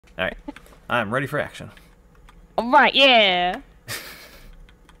All right, I'm ready for action. All right, yeah.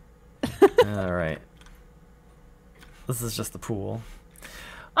 All right. This is just the pool.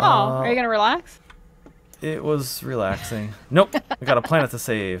 Oh, are you gonna relax? It was relaxing. Nope, I got a planet to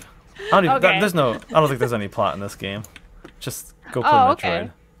save. I don't even. Okay. There's no. I don't think there's any plot in this game. Just go play Oh, Metroid. okay.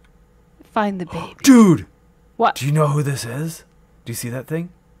 Find the baby. Dude, What? do you know who this is? Do you see that thing?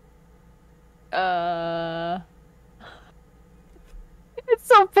 It's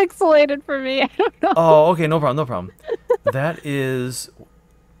so pixelated for me. I don't know. Oh, okay, no problem, no problem. That is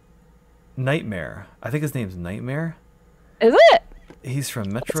Nightmare. I think his name's Nightmare. Is it? He's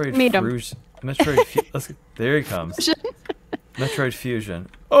from Metroid meet him. Fusion. There he comes. Metroid Fusion.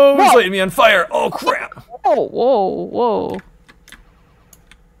 Oh, he's Whoa. lighting me on fire. Oh, crap. Oh, whoa, whoa.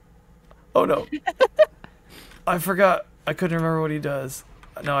 Oh, no. I forgot. I couldn't remember what he does.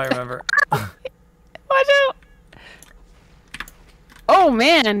 Now I remember. Watch out. Oh,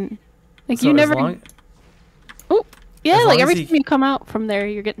 man. Like, So you as never... long- Oh, yeah, as like, long every as he- time you come out from there,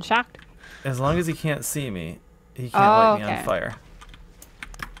 you're getting shocked. As long as he can't see me, he can't Oh, light me on okay. fire.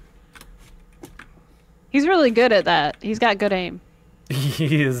 He's really good at that. He's got good aim.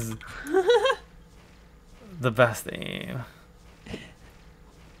 He is the best aim.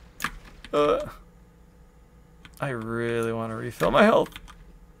 I really want to refill my health.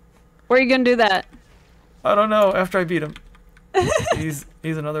 Where are you gonna do that? I don't know. After I beat him, he's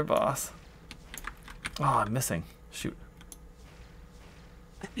another boss. Oh, I'm missing. Shoot.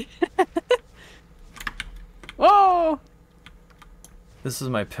 Whoa! This is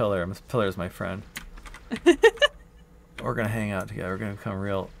my pillar. Pillar is my friend. We're gonna hang out together. We're gonna become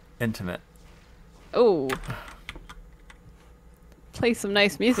real intimate. Oh. Play some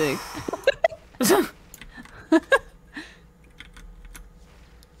nice music.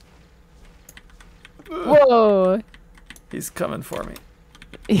 Whoa. He's coming for me.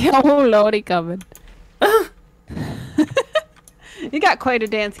 Oh, lordy coming. You got quite a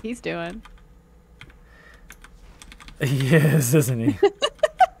dance he's doing. He is, isn't he?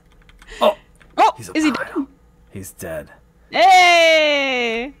 Oh, Oh, he's is he alive. dead? He's dead.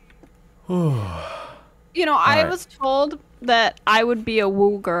 Hey! Ooh. You know, I Alright. was told that I would be a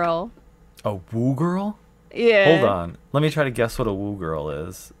woo girl. A woo girl? Yeah. Hold on. Let me try to guess what a woo girl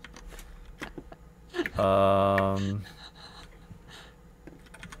is.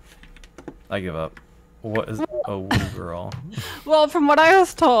 I give up. What is a woo girl? Well, from what I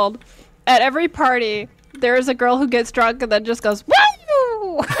was told, at every party, there is a girl who gets drunk and then just goes,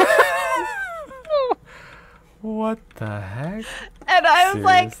 woo! What the heck? And I was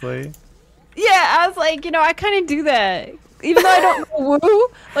like, Seriously? yeah, I was like, you know, I kind of do that. Even though I don't know woo,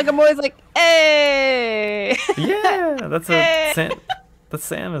 like, I'm always like, hey! Yeah, that's Hey. that's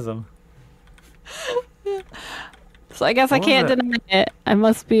Samism. So I guess I What was can't it? deny it. I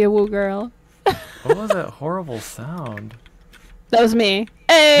must be a woo girl. What was that horrible sound? That was me.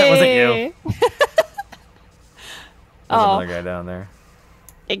 Hey! That wasn't you. There's Oh. another guy down there.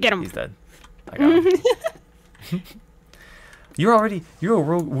 Hey, get him. He's dead. I got him. You're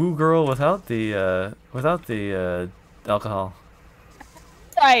a woo girl without the alcohol.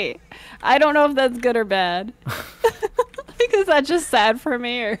 Right. I don't know if that's good or bad. Like, is that just sad for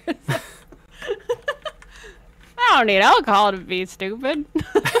me, or? I don't need alcohol to be stupid.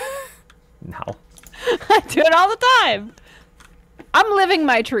 No. I do it all the time. I'm living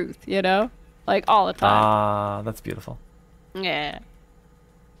my truth, you know? Like, all the time. Ah, that's beautiful. Yeah.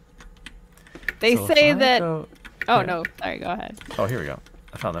 They So if say I that... go- Oh, yeah. no. Sorry, go ahead. Oh, here we go.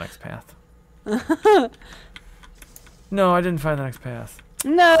 I found the next path. No, I didn't find the next path.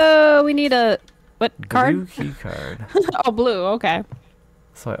 No, we need a... What, card? Blue key card. Oh, blue. Okay.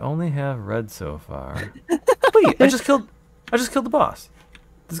 So I only have red so far. Wait, I just killed the boss.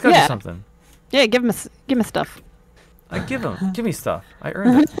 There's gotta Yeah. be something. Yeah, give me stuff. I give me stuff. I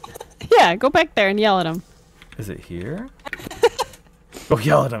earned it. Yeah, go back there and yell at him. Is it here? Go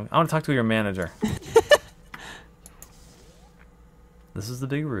yell at him. I want to talk to your manager. This is the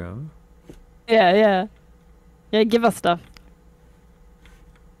big room. Yeah, yeah. Yeah, give us stuff.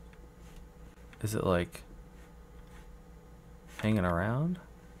 Is it like hanging around?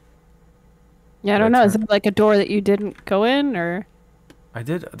 Yeah, I Did I don't know. Is turn- it like a door that you didn't go in, or? I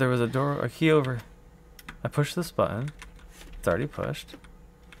did. There was a key over. I pushed this button. It's already pushed.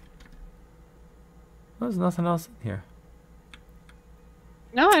 There's nothing else in here.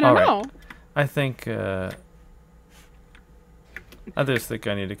 No, I don't All right. know. I think. I just think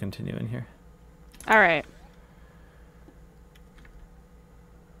I need to continue in here. All right.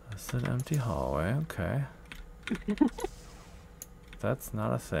 It's an empty hallway. Okay. That's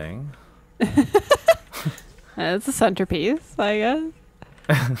not a thing. It's a centerpiece, I guess.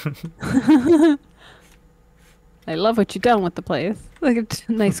 I love what you've done with the place. Look at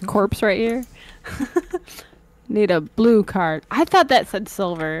nice corpse right here. Need a blue card. I thought that said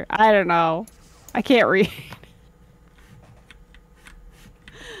silver. I don't know. I can't read.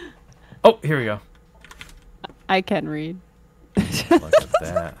 Oh, here we go. I can read. Look at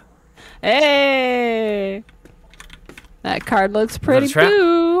that. Hey! That card looks pretty trap?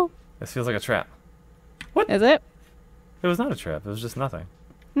 blue. This feels like a trap. Is it? It was not a trap. It was just nothing.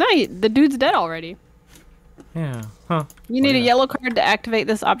 No, the dude's dead already. Yeah. Huh. You need a yellow card to activate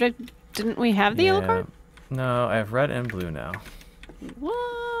this object. Didn't we have the yellow card? No, I have red and blue now.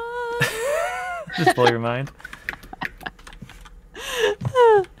 What? Just blow your mind.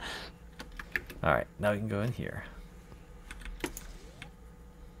 Alright, now we can go in here.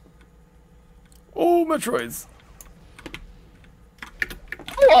 Oh, Metroids!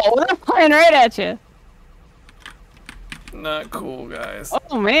 Whoa, they're flying right at you. Not cool, guys.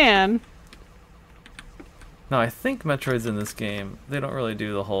 Oh, man. No, I think Metroids in this game, they don't really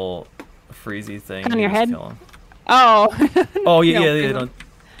do the whole freezy thing. On your head? Kill 'em. Oh. Oh, yeah, they don't.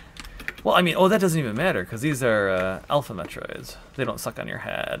 Well, I mean, that doesn't even matter, because these are alpha Metroids. They don't suck on your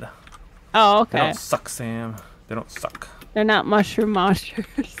head. Oh, They okay. don't suck, Sam. They don't suck. They're not mushroom monsters.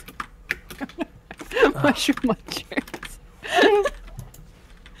 Mushroom monsters.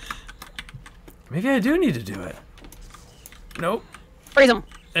 Maybe I do need to do it. Nope. Freeze them.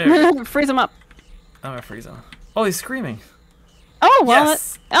 Freeze them up. I'm gonna freeze him. Oh, he's screaming. Oh, well.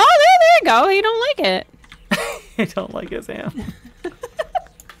 Yes! Oh, there you go. You don't like it. I don't like it, Sam.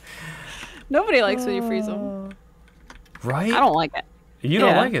 Nobody likes when you freeze them. Right? I don't like it. You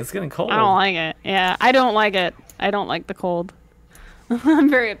don't like it. It's getting cold. I don't like it. Yeah, I don't like it. I don't like the cold. I'm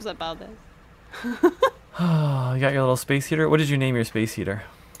very upset about this. Oh, you got your little space heater? What did you name your space heater?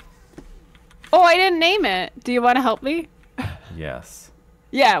 Oh, I didn't name it. Do you want to help me? Yes.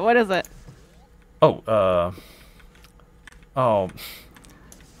 Yeah, what is it? Oh,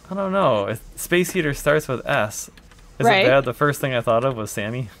 I don't know. Space heater starts with S. Is it bad? The first thing I thought of was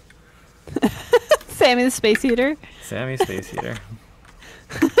Sammy. Sammy the space heater. Sammy space heater.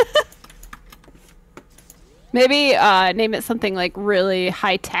 Maybe name it something like really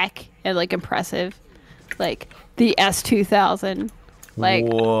high tech and like impressive, like the S2000. Like,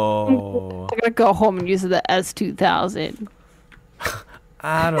 whoa! I'm gonna go home and use the S2000.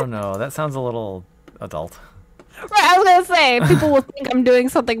 I don't know. That sounds a little adult. Right, I was gonna say people will think I'm doing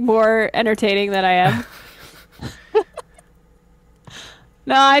something more entertaining than I am.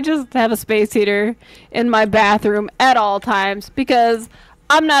 No, I just have a space heater in my bathroom at all times because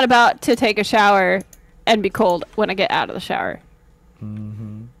I'm not about to take a shower and be cold when I get out of the shower.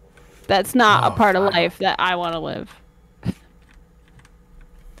 Mm-hmm. That's not a part of life that I want to live.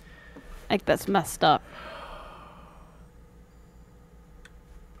 Like, that's messed up.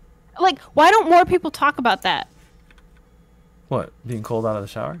 Like, why don't more people talk about that? What? Being cold out of the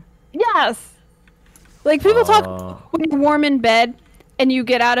shower? Yes. Like, people talk when you're warm in bed and you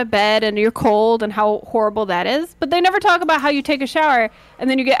get out of bed and you're cold and how horrible that is. But they never talk about how you take a shower and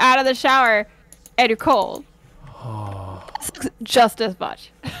then you get out of the shower and you're cold. Oh. Just as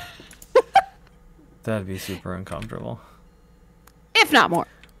much. That'd be super uncomfortable. If not more.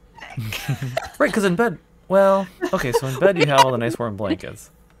 Right, because in bed, well, okay, so in bed you have all the nice warm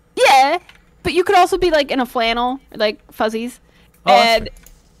blankets. Yeah, but you could also be like in a flannel, like fuzzies. Oh, and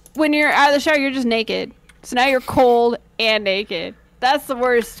when you're out of the shower, you're just naked. So now you're cold and naked. That's the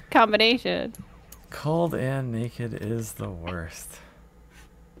worst combination. Cold and naked is the worst.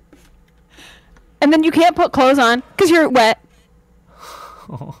 And then you can't put clothes on because you're wet.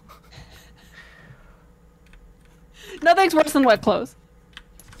 Nothing's worse than wet clothes.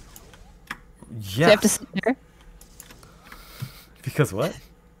 Yes. So you have to sit there. Because what?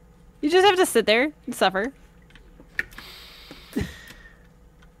 You just have to sit there and suffer.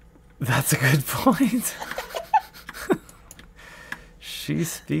 That's a good point. She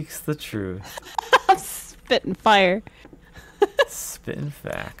speaks the truth. I'm spitting fire. Spitting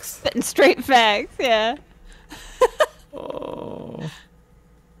facts. Spitting straight facts, yeah. Oh.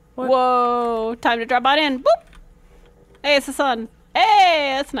 What? Whoa. Time to drop on in. Boop. Hey, it's the sun.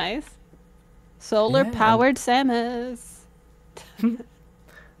 Hey, that's nice. Solar powered Samus.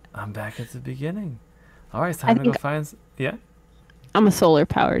 I'm back at the beginning. All right, it's time to go find. Yeah? I'm a solar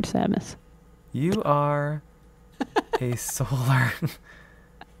powered Samus. You are a solar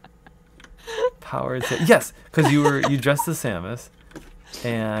powered. Yes, because you dressed as Samus,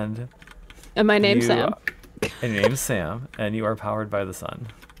 and my name's Sam. And your name's Sam, and you are powered by the sun.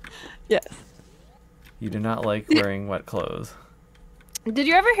 Yes. You do not like wearing wet clothes. Did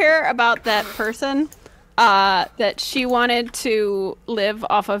you ever hear about that person that she wanted to live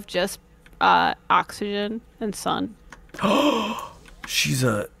off of just oxygen and sun. She's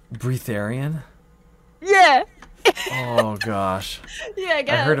a breatharian? Yeah. Oh gosh. Yeah, I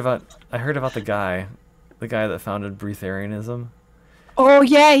guess. I heard about the guy that founded breatharianism. Oh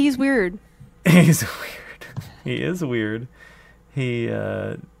yeah, he's weird. He's weird. He is weird. He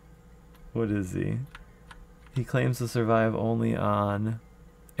what is he? He claims to survive only on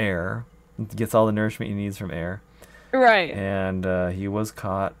air. Gets all the nourishment he needs from air. Right. And he was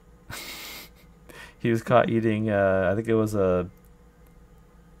caught. He was caught eating. I think it was a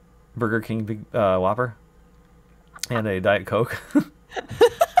Burger King Big Whopper and a Diet Coke.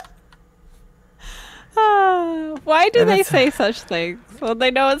 Why do they say such things? Well,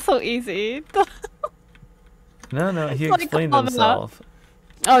 they know it's so easy. No, he Like, explained call them out. himself.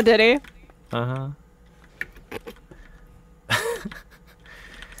 Oh, did he? Uh-huh.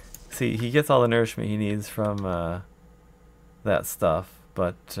 See, he gets all the nourishment he needs from that stuff,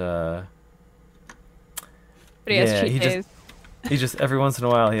 but But he has yeah, cheat days. he just every once in a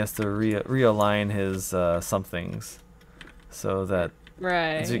while he has to realign his somethings so that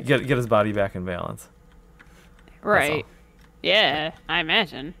Right. to get his body back in balance. Right. Yeah, I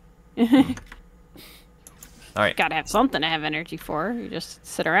imagine. All right. Gotta have something to have energy for. You just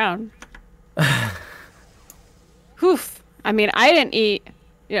sit around. Oof. I mean, I didn't eat.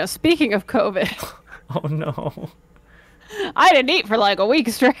 You know, speaking of COVID, Oh no. I didn't eat for like a week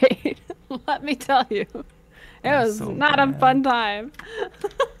straight. Let me tell you. It That's was so not a bad. fun time.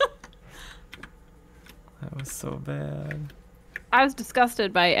 That was so bad. I was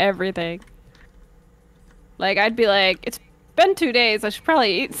disgusted by everything. Like, I'd be like, it's been 2 days. I should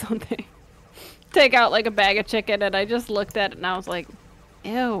probably eat something. Take out like a bag of chicken, and I just looked at it and I was like,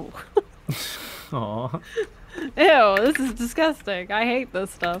 ew. Aw. Ew, this is disgusting. I hate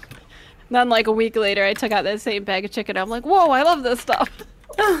this stuff. And then like a week later, I took out that same bag of chicken. I'm like, whoa, I love this stuff.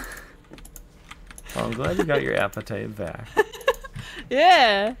 Well, I'm glad you got your appetite back.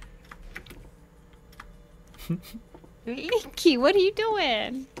 Yeah. Linky, what are you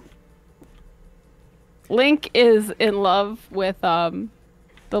doing? Link is in love with the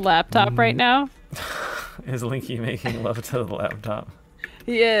laptop right now. Is Linky making love to the laptop?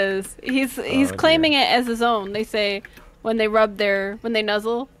 He is. He's Oh, claiming it as his own. They say when they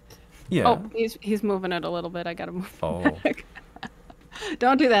nuzzle. Yeah. Oh, he's moving it a little bit. I gotta move. Oh. Back.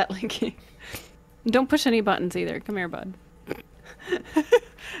 Don't do that, Linky. Don't push any buttons either. Come here, bud.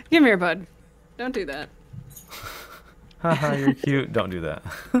 Come here, bud. Don't do that. Haha, you're cute. Don't do that.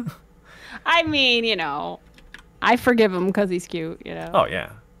 I mean, you know, I forgive him because he's cute, you know. Oh,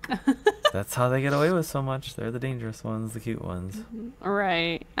 yeah. That's how they get away with so much. They're the dangerous ones, the cute ones.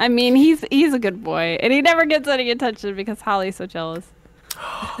 Right. I mean, he's a good boy, and he never gets any attention because Holly's so jealous.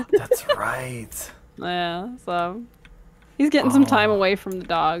 That's right. Yeah, so he's getting some time away from the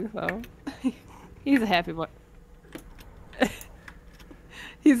dog, so he's a happy boy.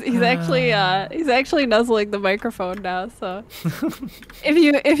 He's actually nuzzling the microphone now, so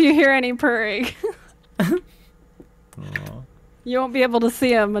if you hear any purring, Aw. you won't be able to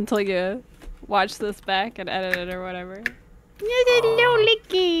see him until you watch this back and edit it or whatever. No,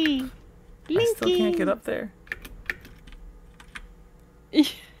 Linky. I still can't get up there. I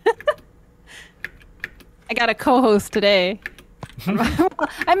got a co-host today.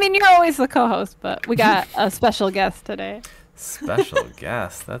 I mean, you're always the co-host, but we got a special guest today. Special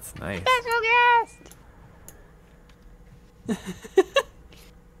guest. That's nice. Special guest.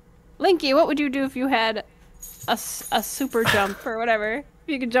 Linky, what would you do if you had a super jump or whatever? If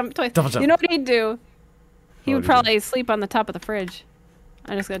you could jump twice. Double jump. You know what he'd do? He What would would he probably sleep on the top of the fridge.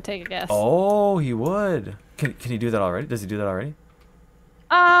 I'm just gonna take a guess. Oh, he would. Can he do that already? Does he do that already?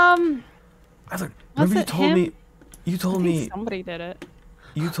 Was Remember you it told him? me. You I told think me. somebody did it.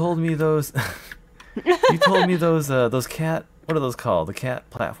 You told me those. You told me those cat. What are those called? The cat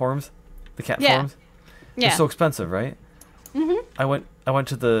platforms. The cat forms. Yeah. They're so expensive, right? Mhm. I went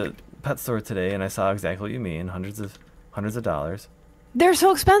to the pet store today and I saw exactly what you mean. Hundreds of dollars. They're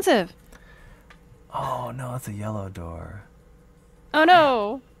so expensive. Oh no, that's a yellow door. Oh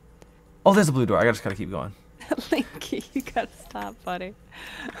no. Oh, there's a blue door. I just gotta keep going. Linky, you gotta stop, buddy.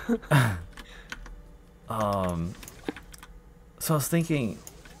 So I was thinking,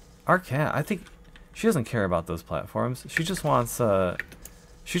 our cat. I think she doesn't care about those platforms. She just wants to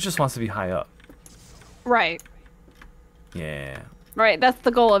be high up. Right. Yeah. Right. That's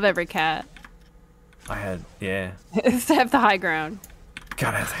the goal of every cat. Yeah. Is to have the high ground.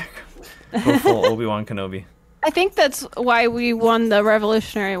 Gotta have that. Go full Obi-Wan Kenobi. I think that's why we won the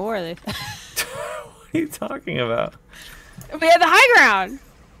Revolutionary War. They said. What are you talking about? We had the high ground.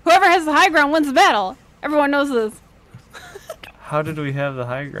 Whoever has the high ground wins the battle. Everyone knows this. How did we have the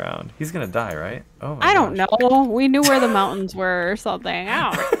high ground? He's gonna die, right? Oh my I don't gosh. know. We knew where the mountains were or something.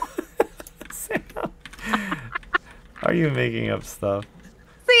 I don't know. Are you making up stuff?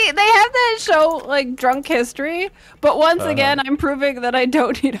 See, they have that show like Drunk History, but once again, I'm proving that I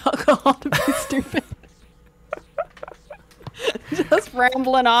don't need alcohol to be stupid. Just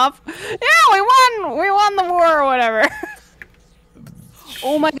rambling off. Yeah, we won the war or whatever.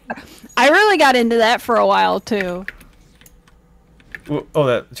 Oh my god, I really got into that for a while too. Oh,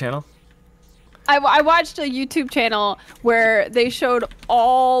 that channel? I watched a YouTube channel where they showed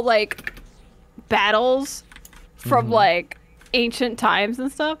all like battles from like ancient times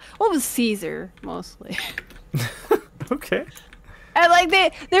and stuff. Well, it was Caesar mostly. Okay. And like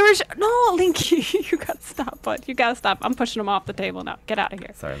they were no, Linky, you gotta stop, bud. You gotta stop. I'm pushing them off the table now. Get out of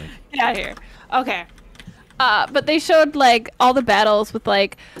here. Sorry, Linky. Get out of here. Okay. But they showed like all the battles with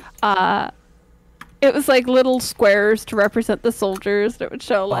like it was like little squares to represent the soldiers that would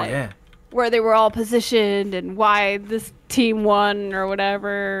show like where they were all positioned and why this team won or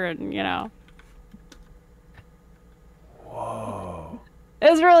whatever, and you know. Whoa.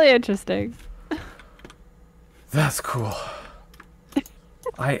 It was really interesting. That's cool.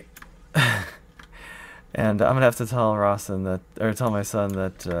 And I'm gonna have to tell Rawson that, or tell my son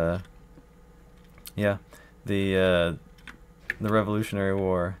that, yeah, the Revolutionary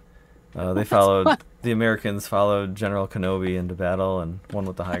War, they followed, the Americans followed General Kenobi into battle and won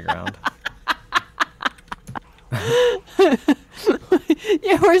with the high ground.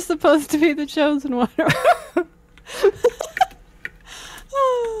 Yeah, we're supposed to be the chosen one.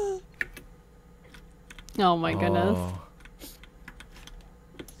 Oh my goodness.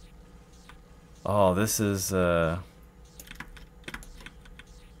 Oh, this is the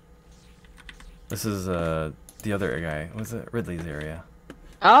other guy. Was it Ridley's area?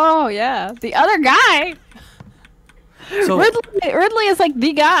 Oh yeah, the other guy. So Ridley is like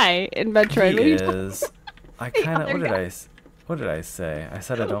the guy in Metroid. He is. I kind of. What did I say? I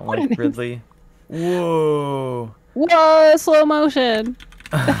said I don't like Ridley. Whoa. Whoa! Slow motion.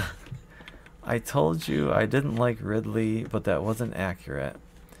 I told you I didn't like Ridley, but that wasn't accurate.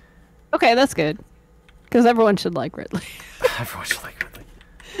 Okay, that's good. Because everyone should like Ridley. Everyone should like Ridley.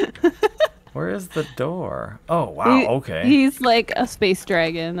 Where is the door? Oh, wow, okay. He's like a space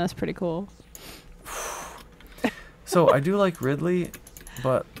dragon. That's pretty cool. So I do like Ridley,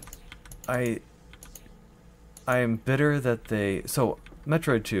 but I am bitter that they... So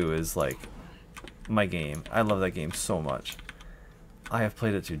Metroid 2 is like my game. I love that game so much. I have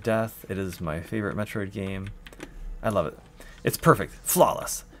played it to death. It is my favorite Metroid game. I love it. It's perfect.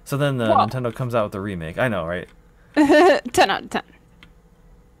 Flawless. So then Nintendo comes out with the remake. I know, right? 10 out of 10.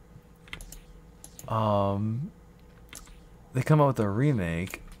 They come out with a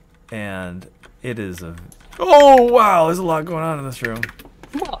remake, and it is a... Oh, wow! There's a lot going on in this room.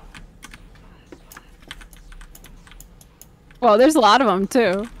 Well, there's a lot of them,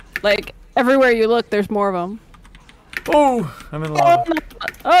 too. Like, everywhere you look, there's more of them. Oh! I'm in lava.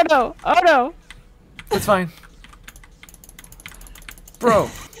 Oh, no! Oh, no! It's fine. Bro!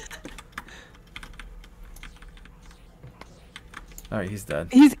 Alright, he's dead.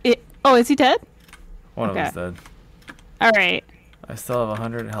 Oh, is he dead? One of them's dead. Alright. I still have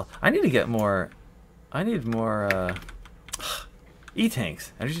 100 health. I need to get more... I need more,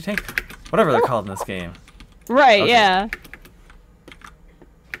 E-tanks. Energy tank? Whatever they're called in this game. Right, Okay. yeah.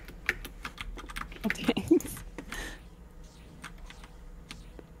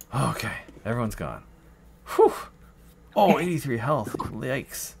 Okay, everyone's gone. Whew. Oh, 83 health.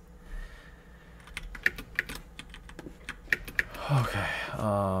 Yikes. Okay.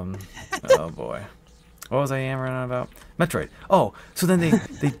 Oh boy. What was I yammering on about? Metroid. Oh, so then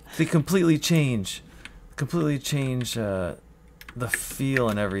they completely change the feel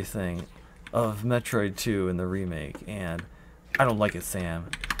and everything of Metroid 2 in the remake, and I don't like it, Sam.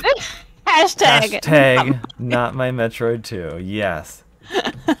 Hashtag not my Metroid 2. Yes.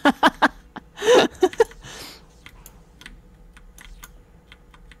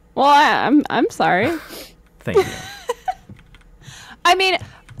 Well, I'm sorry. Thank you. I mean,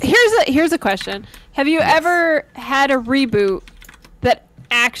 here's a question. Have you ever had a reboot that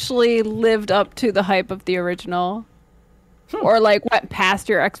actually lived up to the hype of the original? Or like went past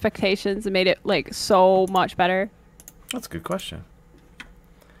your expectations and made it like so much better? That's a good question.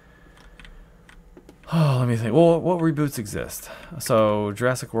 Oh, let me think. Well, what reboots exist? So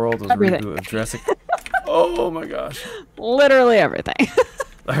Jurassic World was Everything. a reboot of Jurassic... Oh my gosh. Literally everything.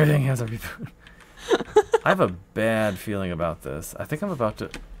 Everything has a reboot. I have a bad feeling about this. I think I'm about to...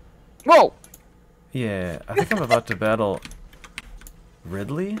 Whoa! Yeah, I think I'm about to battle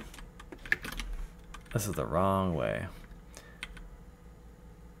Ridley. This is the wrong way.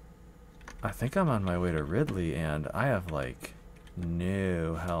 I think I'm on my way to Ridley, and I have, like,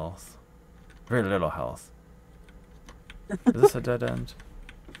 no health. Very little health. Is this a dead end?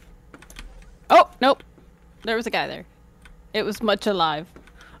 Oh, nope. There was a guy there. It was much alive.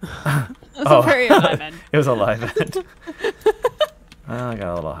 It was a very alive end. It was a live end. Oh, I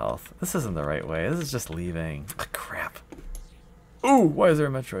got a little health. This isn't the right way. This is just leaving. Oh, crap. Ooh, why is there a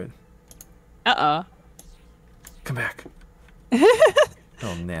Metroid? Uh-oh. Come back.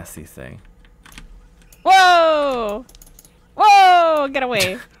 Little nasty thing. Whoa! Whoa! Get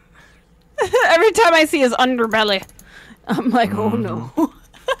away. Every time I see his underbelly, I'm like, oh no.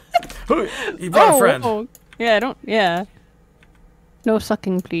 You brought a friend. Oh. Yeah, I don't. Yeah. No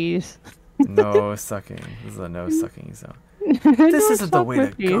sucking, please. No sucking. This is a no sucking zone. This isn't the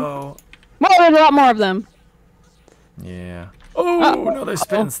way to go. Well, there's a lot more of them. Yeah. Oh, no, they're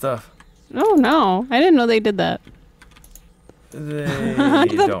spitting stuff. Oh no, I didn't know they did that. They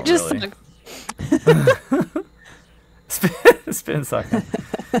don't just really. Spin sucking.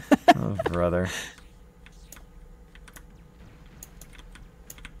 Oh, brother.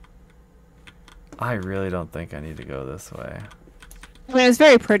 I really don't think I need to go this way. I mean, it's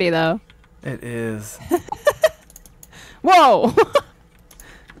very pretty though. It is. Whoa!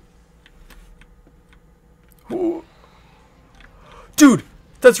 Dude,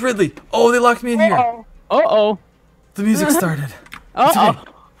 that's Ridley. Oh, they locked me in here. Uh-oh. The music started. Uh-oh.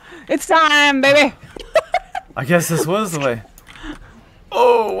 It's time, baby. I guess this was the way.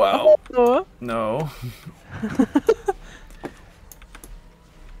 Oh, wow. Oh. No.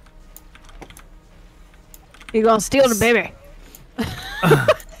 You gonna steal the baby.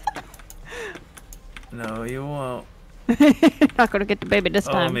 No, you won't. You're not gonna get the baby this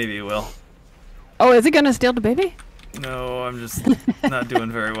Oh, time. maybe you will. Oh, is he gonna steal the baby? No, I'm just not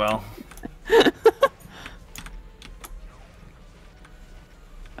doing very well.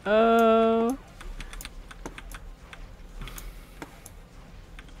 Oh.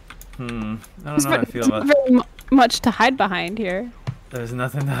 I don't know how I feel about very much to hide behind here. There's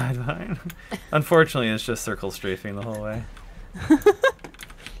nothing to hide behind. Unfortunately, it's just circle strafing the whole way.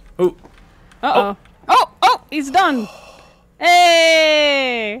 Ooh. Uh-oh. Oh, he's done.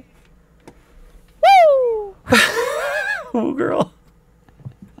 Hey! Woo! Oh, girl.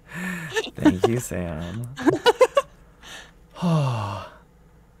 Thank you, Sam. Oh.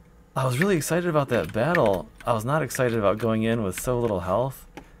 I was really excited about that battle. I was not excited about going in with so little health.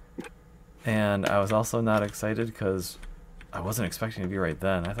 And I was also not excited because I wasn't expecting to be right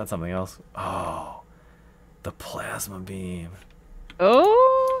then. I thought something else. Oh, the plasma beam.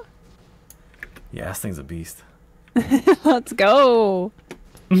 Oh. Yeah, this thing's a beast. Let's go.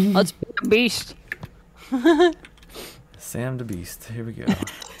 Let's be a beast. Sam the Beast. Here we go.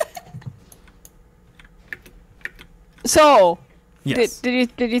 So, Yes.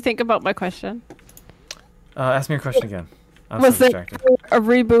 did you think about my question? Ask me your question again. I'm Was so there distracted. a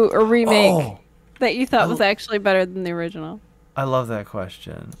reboot or remake Oh, that you thought was actually better than the original? I love that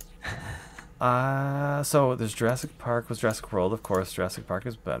question. So there's Jurassic Park with Jurassic World. Of course, Jurassic Park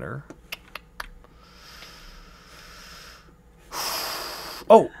is better.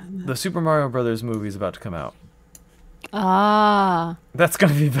 Oh, the Super Mario Brothers movie is about to come out. Ah. That's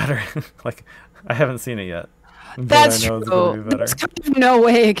gonna be better. Like, I haven't seen it yet. But That's I know it's true. gonna be better. There's kind of no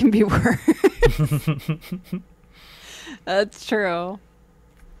way it can be worse. That's true.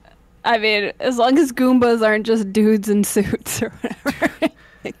 I mean, as long as Goombas aren't just dudes in suits or whatever,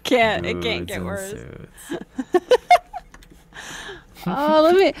 it can't Dudes get in worse. suits.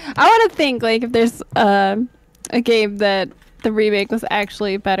 I want to think like if there's a game that the remake was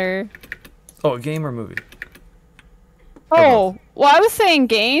actually better. Oh, a game or movie? Oh, well, I was saying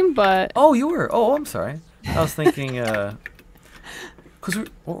game, but Oh, you were. Oh, I'm sorry. I was thinking. What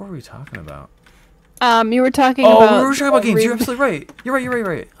were we talking about? you were talking Oh, about. we were talking about games. You're remake. absolutely right. You're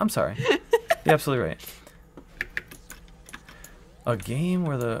right. I'm sorry. You're absolutely right. A game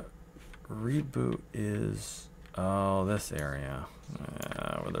where the reboot is this area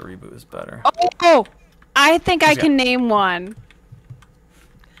where the reboot is better. Oh, I think I Yeah. can name one.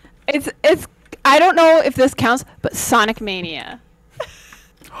 It's. I don't know if this counts, but Sonic Mania.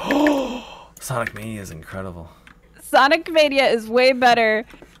 Sonic Mania is incredible. Sonic Mania is way better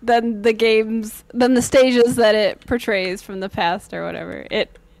than the stages that it portrays from the past or whatever.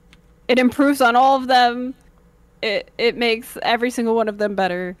 It improves on all of them. It makes every single one of them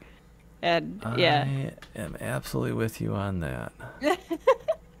better. And yeah. I am absolutely with you on that.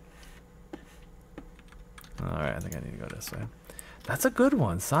 Alright, I think I need to go this way. That's a good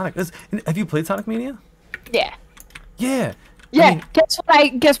one. Sonic. Have you played Sonic Mania? Yeah. Yeah. Yeah. I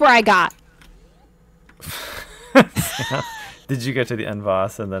mean, Guess where I got? Did you get to the end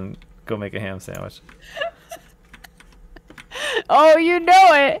boss and then go make a ham sandwich? Oh, you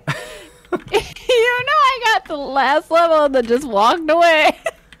know it. You know I got the last level and then just walked away.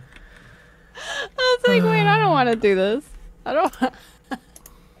 I was like, wait, I don't want to do this. I don't.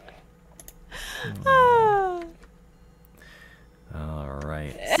 All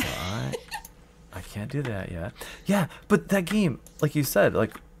right, so I can't do that yet. Yeah, but that game, like you said,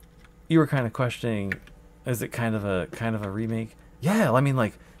 like you were kind of questioning, is it kind of a remake? Yeah, I mean,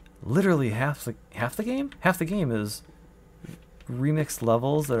 like literally half the game is remixed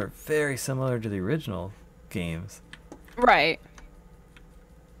levels that are very similar to the original games. Right.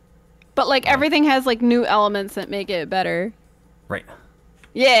 But like everything has like new elements that make it better. Right.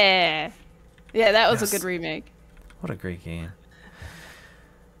 Yeah. Yeah, that was Yes. a good remake. What a great game.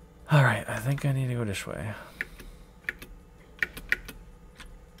 All right, I think I need to go this way.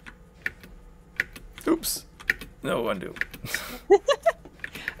 Oops. No, undo.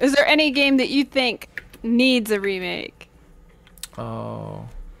 Is there any game that you think needs a remake? Oh,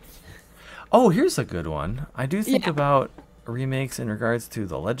 here's a good one. I do think about remakes in regards to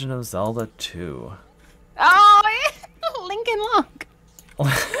The Legend of Zelda 2. Oh, yeah. Lincoln Long.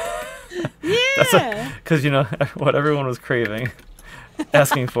 Yeah. Because, you know, what everyone was craving,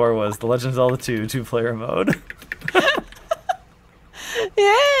 asking for was The Legend of Zelda 2 two-player mode.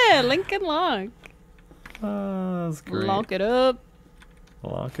 Yeah, Lincoln Long. Oh, that's great. Lock it up.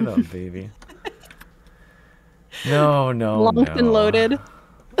 Lock it up, baby. No. Locked and loaded.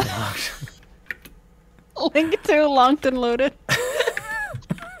 Link to locked and loaded.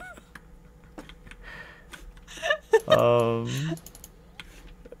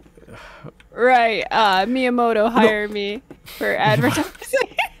 Right. Miyamoto hired me for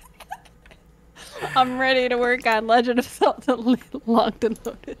advertising. I'm ready to work on Legend of Zelda Locked and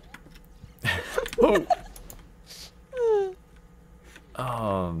Loaded.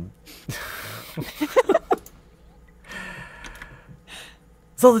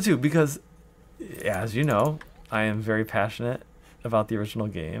 Zelda 2, because, as you know, I am very passionate about the original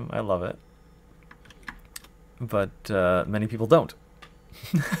game. I love it. But many people don't.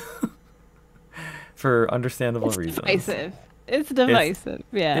 For understandable reasons. Divisive. It's divisive.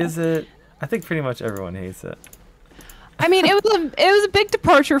 Yeah. Is it? I think pretty much everyone hates it. I mean, it was a big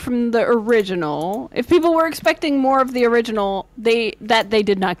departure from the original. If people were expecting more of the original, they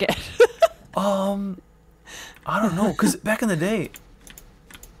did not get. I don't know, because back in the day,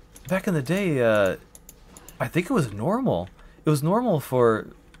 I think it was normal. It was normal for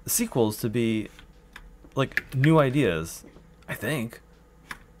sequels to be like new ideas. I think.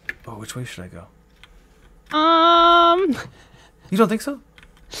 Oh, which way should I go? You don't think so?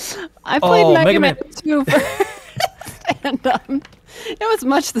 I played Mega Man 2 for stand up. It was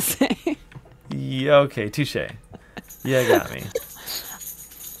much the same. Yeah, okay, touche. Yeah, got me.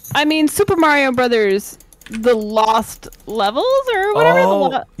 I mean, Super Mario Brothers, the Lost Levels or whatever.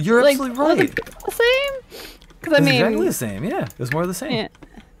 Oh, you're absolutely right. Was it the same? Because I mean, exactly the same. Yeah, it was more of the same. Yeah.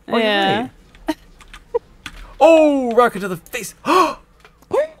 Oh, Yeah. right. Oh, rocket to the face.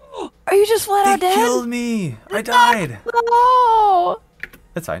 Are you just flat They out dead? killed me. I died. No.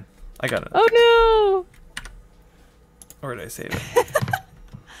 That's fine. I got it. Oh no. Where did I save it?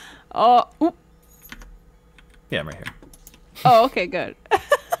 Oh. Oop. Yeah, I'm right here. Oh, okay, good.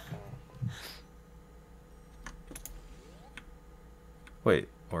 Wait,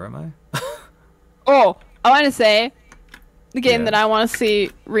 where am I? Oh, I want to say the game Yeah. that I want to see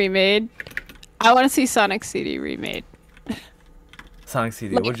remade. I want to see Sonic CD remade. Sonic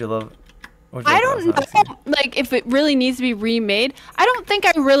CD. Like, What'd you love? I don't know, like, if it really needs to be remade. I don't think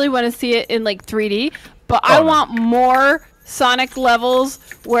I really want to see it in, like, 3D, but I no. want more Sonic levels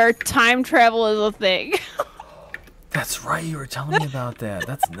where time travel is a thing. That's right. You were telling me about that.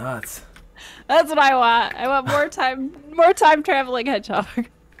 That's nuts. That's what I want. I want more time traveling hedgehog.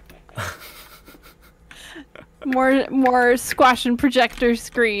 more squash and projector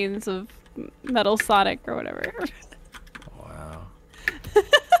screens of Metal Sonic or whatever. Wow.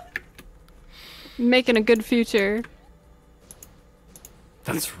 Making a good future.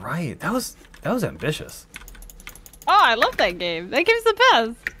 That's right. That was ambitious. Oh, I love that game. That game's the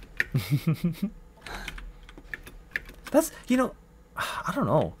best. That's, you know, I don't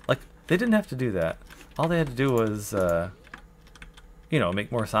know. Like, they didn't have to do that. All they had to do was, you know,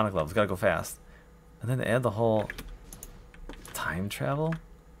 make more Sonic levels. Gotta go fast. And then they add the whole time travel.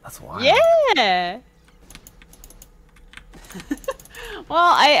 That's wild. Yeah.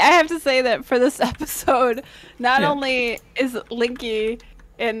 Well, I have to say that for this episode, not only is Linky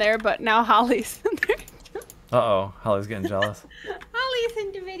in there, but now Holly's in there. Uh-oh. Holly's getting jealous. Holly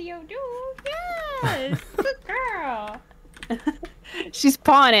listen to video too. Yes, good girl. She's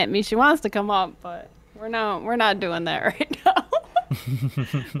pawing at me. She wants to come up, but we're not doing that right now.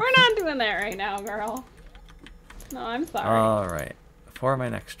 We're not doing that right now, girl. No, I'm sorry. All right. For my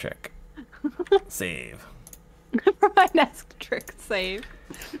next trick, save. For my next trick, save.